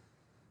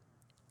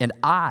 And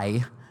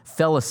I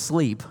fell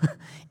asleep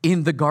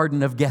in the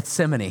Garden of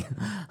Gethsemane.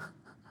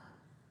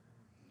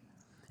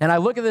 And I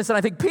look at this and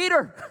I think,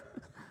 Peter,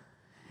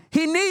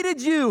 he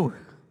needed you.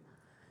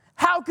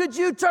 How could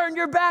you turn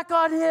your back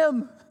on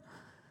him?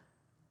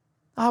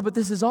 But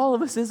this is all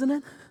of us, isn't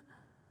it?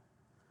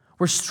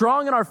 We're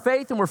strong in our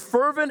faith and we're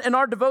fervent in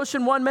our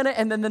devotion one minute,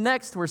 and then the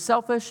next we're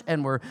selfish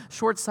and we're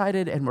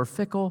short-sighted and we're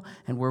fickle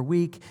and we're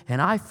weak,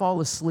 and I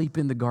fall asleep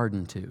in the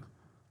garden too.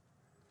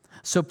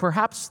 So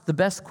perhaps the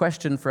best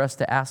question for us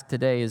to ask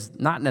today is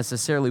not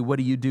necessarily what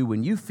do you do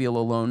when you feel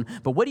alone,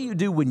 but what do you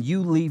do when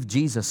you leave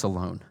Jesus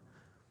alone?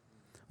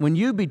 When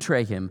you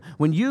betray him,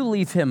 when you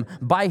leave him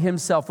by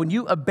himself, when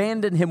you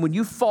abandon him, when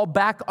you fall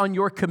back on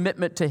your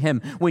commitment to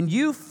him, when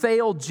you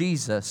fail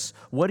Jesus,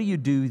 what do you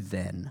do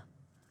then?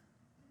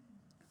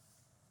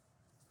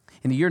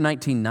 In the year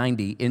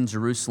 1990 in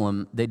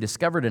Jerusalem, they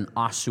discovered an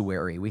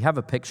ossuary. We have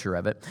a picture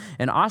of it.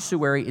 An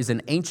ossuary is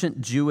an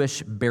ancient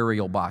Jewish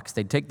burial box.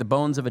 They'd take the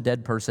bones of a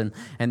dead person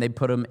and they'd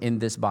put them in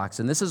this box.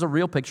 And this is a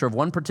real picture of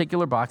one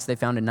particular box they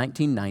found in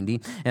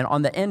 1990. And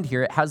on the end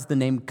here, it has the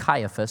name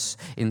Caiaphas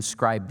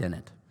inscribed in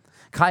it.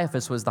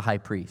 Caiaphas was the high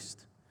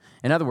priest.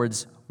 In other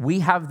words, we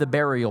have the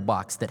burial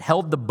box that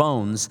held the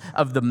bones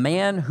of the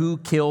man who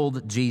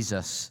killed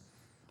Jesus.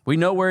 We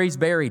know where he's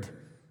buried.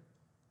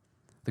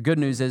 The good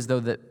news is,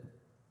 though, that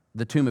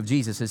the tomb of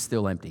Jesus is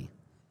still empty.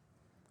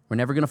 We're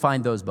never going to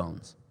find those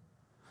bones.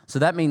 So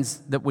that means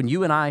that when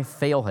you and I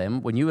fail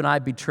him, when you and I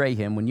betray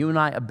him, when you and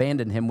I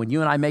abandon him, when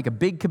you and I make a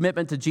big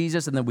commitment to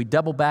Jesus and then we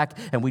double back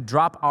and we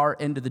drop our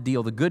end of the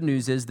deal, the good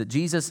news is that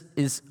Jesus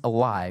is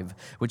alive,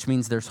 which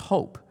means there's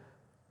hope.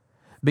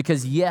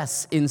 Because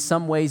yes, in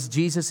some ways,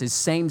 Jesus is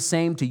same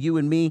to you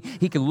and me.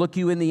 He can look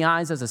you in the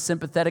eyes as a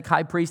sympathetic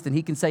high priest and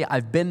he can say,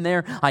 I've been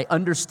there. I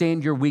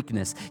understand your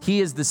weakness. He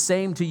is the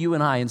same to you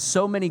and I in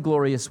so many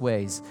glorious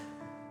ways.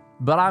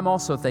 But I'm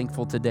also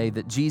thankful today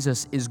that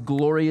Jesus is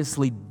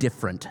gloriously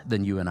different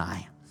than you and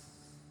I.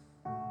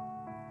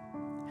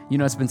 You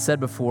know, it's been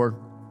said before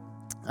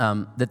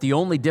that the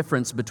only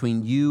difference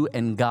between you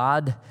and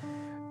God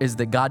is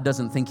that God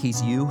doesn't think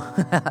he's you.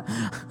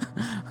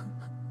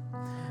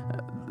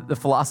 The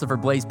philosopher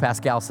Blaise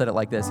Pascal said it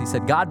like this. He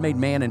said, God made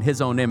man in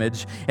his own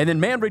image, and then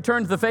man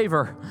returns the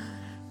favor.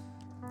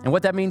 And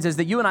what that means is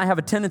that you and I have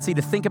a tendency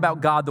to think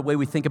about God the way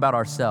we think about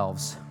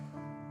ourselves.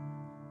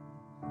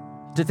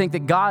 To think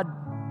that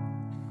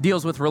God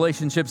deals with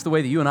relationships the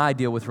way that you and I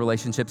deal with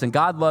relationships, and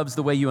God loves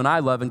the way you and I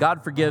love, and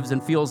God forgives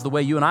and feels the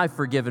way you and I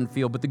forgive and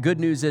feel. But the good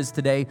news is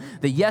today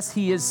that yes,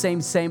 he is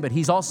same, but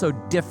he's also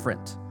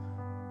different.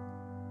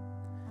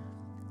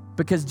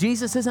 Because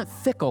Jesus isn't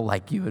fickle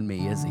like you and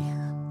me, is he?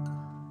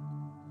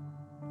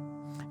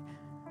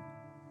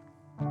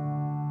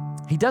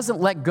 He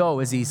doesn't let go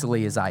as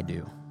easily as I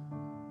do,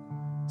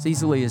 as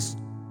easily as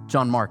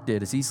John Mark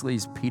did, as easily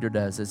as Peter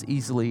does, as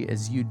easily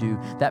as you do.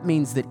 That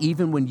means that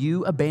even when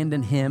you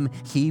abandon him,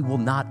 he will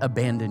not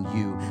abandon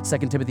you.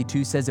 2 Timothy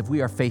 2 says, if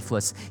we are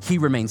faithless, he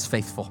remains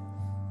faithful.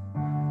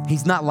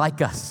 He's not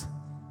like us.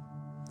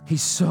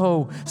 He's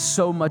so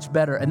much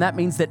better. And that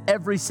means that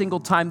every single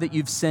time that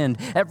you've sinned,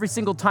 every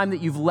single time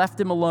that you've left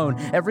him alone,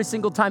 every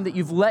single time that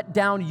you've let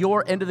down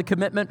your end of the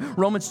commitment,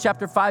 Romans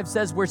chapter 5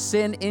 says, where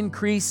sin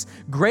increased,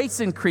 grace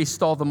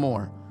increased all the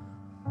more.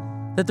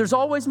 That there's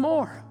always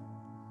more.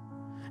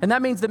 And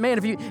that means that, man,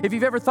 if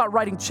you've ever thought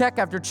writing check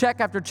after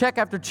check after check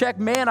after check,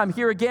 man, I'm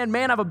here again,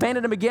 man, I've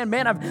abandoned him again,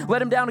 man, I've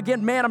let him down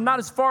again, man, I'm not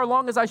as far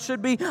along as I should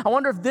be. I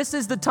wonder if this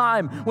is the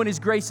time when his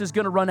grace is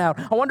going to run out.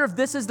 I wonder if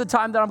this is the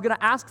time that I'm going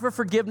to ask for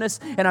forgiveness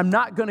and I'm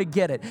not going to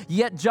get it.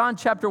 Yet John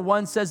chapter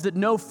 1 says that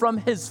no, from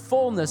his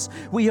fullness,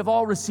 we have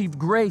all received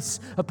grace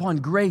upon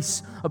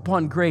grace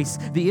upon grace.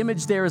 The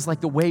image there is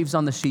like the waves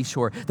on the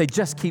seashore. They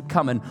just keep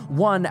coming,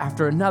 one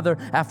after another,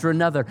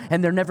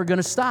 and they're never going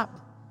to stop.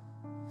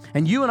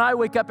 And you and I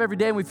wake up every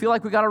day and we feel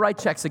like we got to write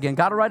checks again,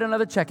 got to write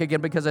another check again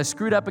because I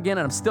screwed up again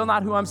and I'm still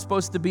not who I'm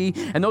supposed to be.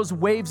 And those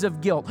waves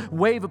of guilt,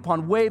 wave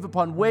upon wave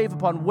upon wave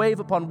upon wave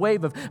upon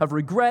wave of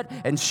regret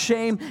and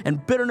shame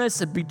and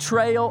bitterness and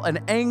betrayal and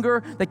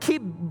anger, they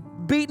keep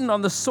beating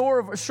on the shore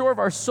of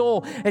our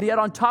soul. And yet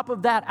on top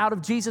of that, out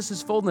of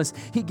Jesus' fullness,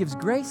 he gives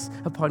grace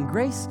upon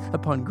grace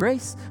upon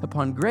grace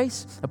upon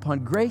grace upon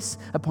grace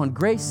upon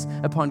grace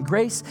upon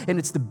grace. And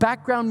it's the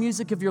background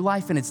music of your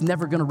life and it's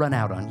never going to run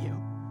out on you.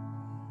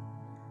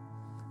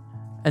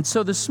 And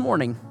so this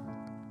morning,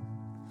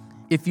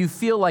 if you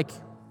feel like,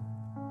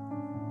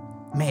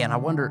 man, I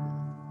wonder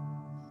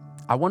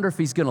if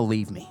he's going to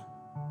leave me.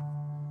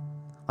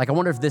 Like, I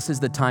wonder if this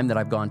is the time that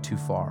I've gone too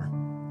far.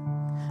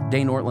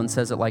 Dane Ortland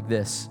says it like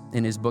this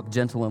in his book,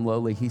 Gentle and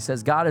Lowly. He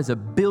says, God is a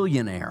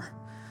billionaire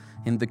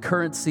in the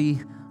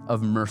currency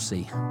of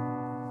mercy.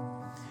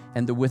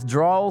 And the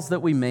withdrawals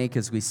that we make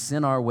as we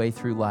sin our way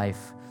through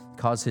life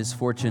cause his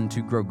fortune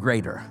to grow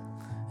greater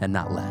and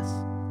not less.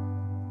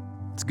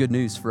 It's good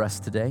news for us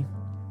today.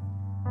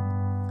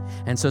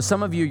 And so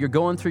some of you, you're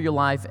going through your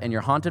life and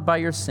you're haunted by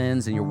your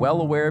sins and you're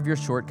well aware of your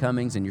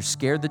shortcomings and you're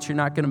scared that you're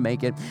not going to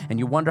make it and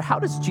you wonder, how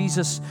does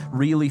Jesus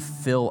really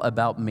feel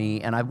about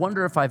me? And I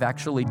wonder if I've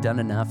actually done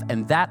enough.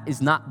 And that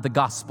is not the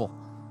gospel.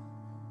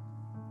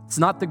 It's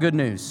not the good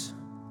news.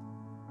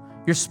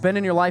 You're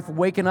spending your life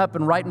waking up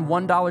and writing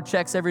 $1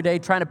 checks every day,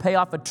 trying to pay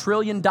off $1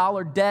 trillion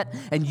debt,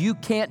 and you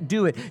can't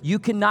do it. You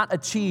cannot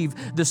achieve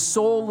the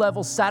soul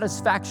level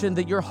satisfaction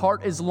that your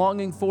heart is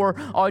longing for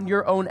on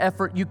your own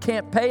effort. You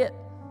can't pay it.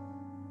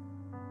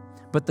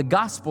 But the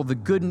gospel, the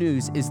good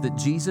news, is that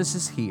Jesus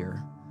is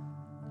here.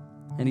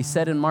 And he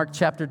said in Mark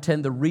chapter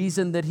 10, the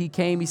reason that he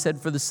came, he said,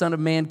 for the Son of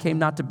Man came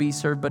not to be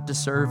served, but to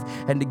serve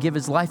and to give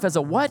his life as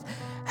a what?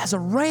 As a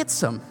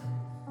ransom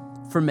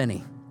for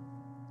many.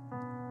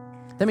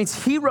 That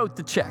means he wrote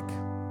the check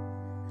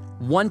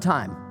one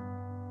time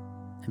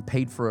and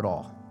paid for it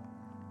all.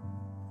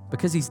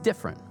 Because he's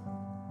different.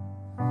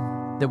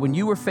 That when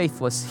you were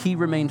faithless, he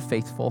remained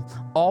faithful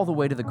all the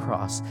way to the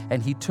cross.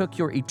 And he took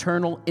your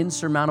eternal,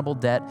 insurmountable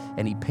debt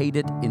and he paid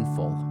it in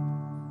full.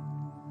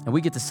 And we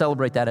get to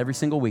celebrate that every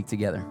single week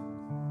together.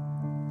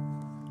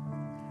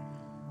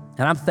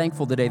 And I'm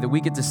thankful today that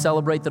we get to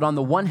celebrate that on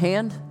the one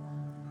hand,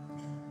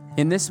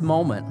 in this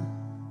moment,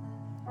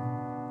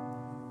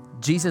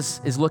 Jesus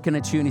is looking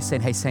at you and he's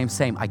saying, hey,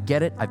 same. I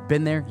get it. I've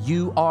been there.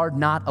 You are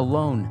not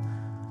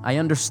alone. I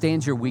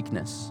understand your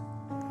weakness.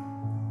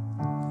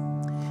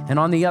 And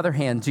on the other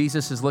hand,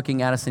 Jesus is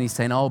looking at us and he's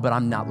saying, oh, but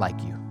I'm not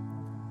like you.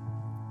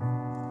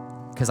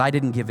 Because I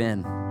didn't give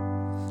in.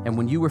 And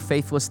when you were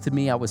faithless to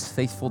me, I was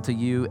faithful to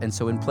you. And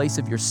so in place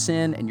of your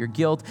sin and your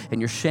guilt and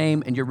your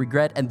shame and your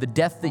regret and the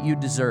death that you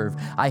deserve,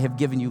 I have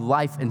given you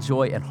life and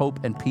joy and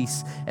hope and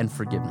peace and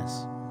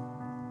forgiveness.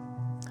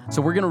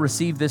 So we're going to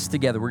receive this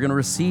together. We're going to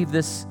receive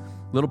this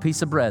little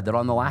piece of bread that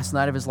on the last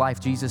night of his life,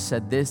 Jesus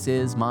said, this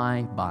is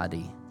my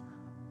body.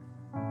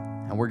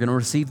 And we're going to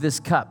receive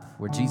this cup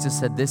where Jesus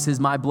said, this is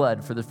my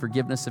blood for the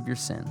forgiveness of your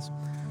sins.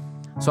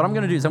 So what I'm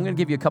going to do is I'm going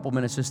to give you a couple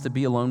minutes just to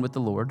be alone with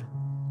the Lord.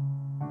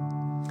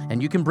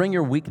 And you can bring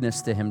your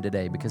weakness to him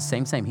today because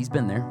same, he's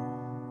been there.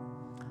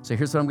 So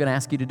here's what I'm going to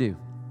ask you to do.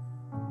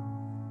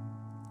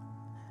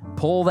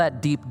 Pull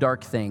that deep,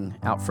 dark thing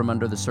out from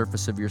under the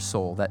surface of your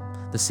soul, that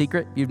the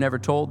secret you've never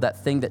told,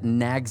 that thing that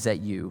nags at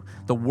you,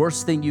 the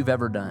worst thing you've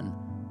ever done,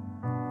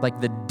 like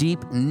the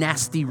deep,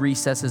 nasty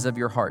recesses of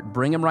your heart.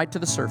 Bring them right to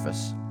the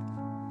surface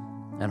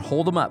and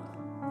hold them up.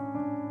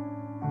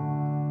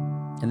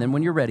 And then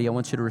when you're ready, I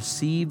want you to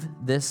receive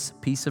this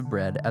piece of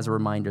bread as a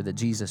reminder that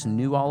Jesus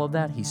knew all of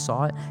that, he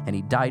saw it, and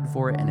he died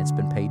for it, and it's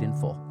been paid in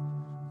full.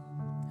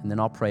 And then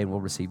I'll pray and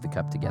we'll receive the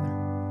cup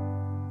together.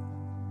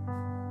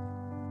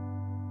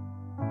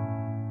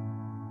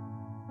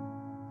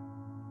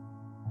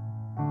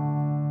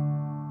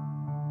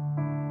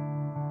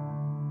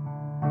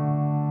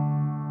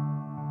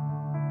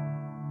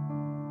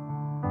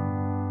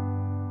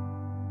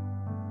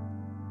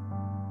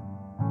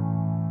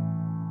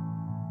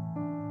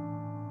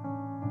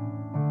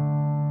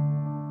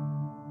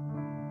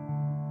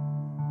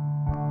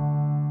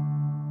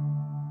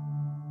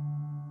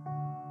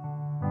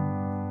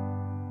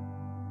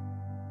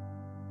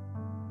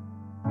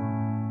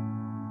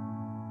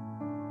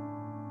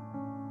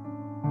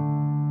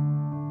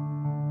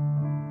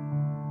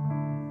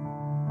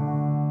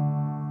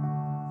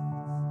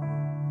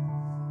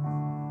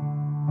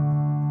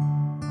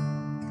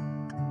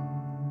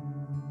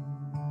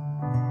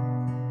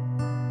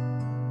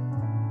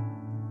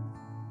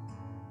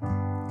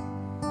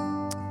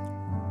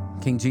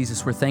 King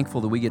Jesus, we're thankful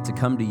that we get to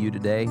come to you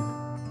today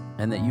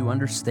and that you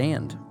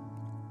understand.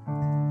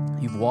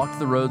 You've walked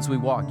the roads we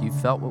walk. You've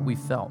felt what we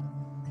felt.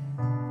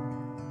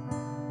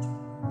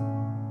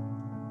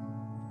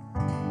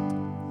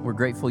 We're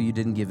grateful you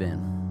didn't give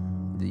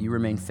in, that you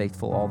remained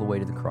faithful all the way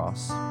to the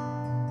cross.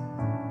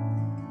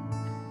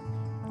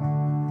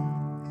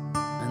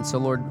 And so,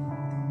 Lord,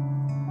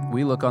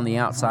 we look on the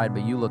outside,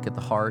 but you look at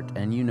the heart,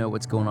 and you know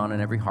what's going on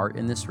in every heart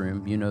in this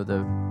room. You know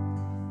the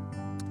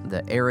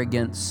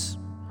arrogance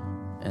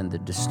and the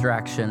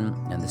distraction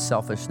and the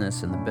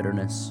selfishness and the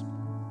bitterness.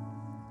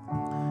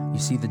 You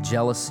see the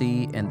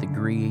jealousy and the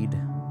greed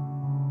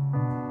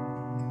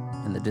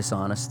and the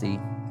dishonesty,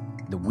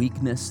 the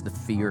weakness, the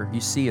fear. You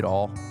see it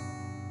all.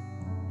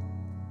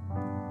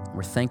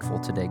 We're thankful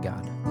today,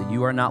 God, that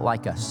you are not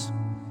like us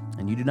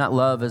and you do not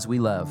love as we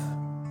love.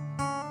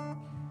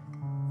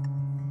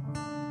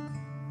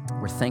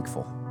 We're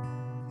thankful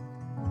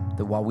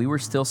that while we were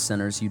still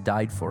sinners, you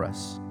died for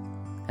us.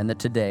 And that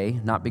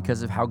today, not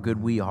because of how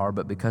good we are,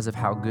 but because of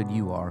how good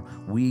you are,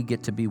 we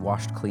get to be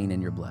washed clean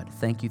in your blood.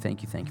 Thank you,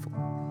 thank you, thankful.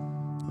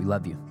 We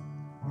love you.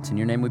 It's in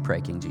your name we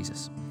pray, King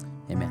Jesus.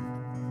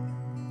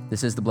 Amen.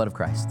 This is the blood of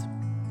Christ.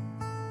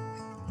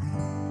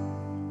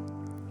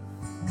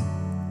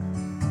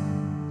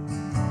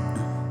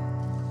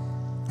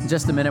 In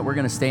just a minute, we're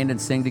going to stand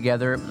and sing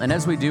together. And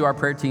as we do, our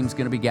prayer team's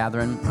going to be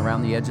gathering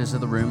around the edges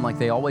of the room like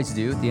they always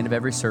do at the end of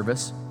every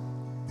service.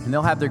 And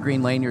they'll have their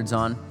green lanyards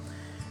on.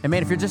 And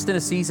man, if you're just in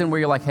a season where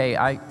you're like, hey,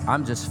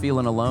 I'm just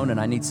feeling alone and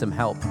I need some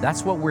help,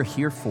 that's what we're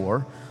here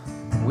for.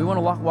 We want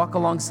to walk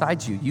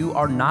alongside you. You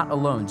are not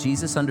alone.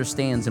 Jesus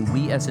understands, and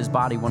we as his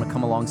body want to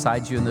come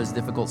alongside you in those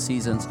difficult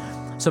seasons.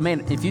 So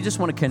man, if you just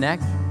want to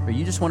connect or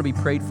you just want to be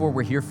prayed for,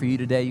 we're here for you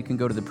today. You can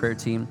go to the prayer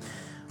team.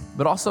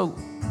 But also,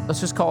 let's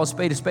just call a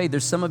spade a spade.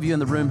 There's some of you in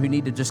the room who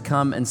need to just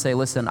come and say,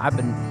 listen, I've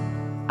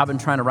been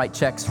trying to write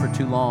checks for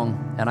too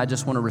long, and I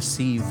just want to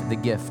receive the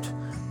gift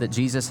that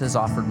Jesus has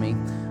offered me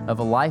of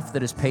a life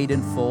that is paid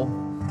in full,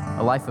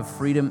 a life of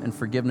freedom and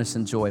forgiveness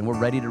and joy. And we're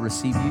ready to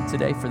receive you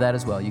today for that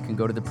as well. You can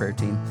go to the prayer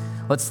team.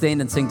 Let's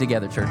stand and sing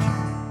together, church.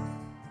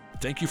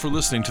 Thank you for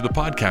listening to the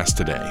podcast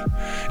today.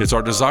 It's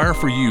our desire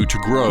for you to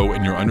grow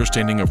in your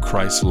understanding of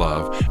Christ's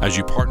love as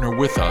you partner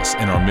with us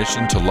in our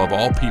mission to love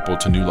all people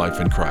to new life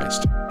in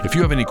Christ. If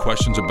you have any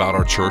questions about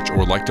our church or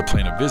would like to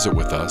plan a visit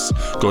with us,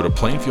 go to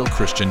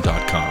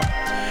plainfieldchristian.com.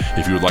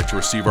 If you would like to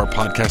receive our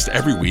podcast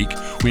every week,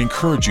 we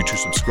encourage you to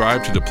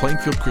subscribe to the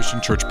Plainfield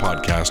Christian Church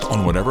podcast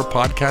on whatever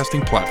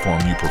podcasting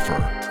platform you prefer.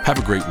 Have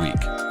a great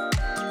week.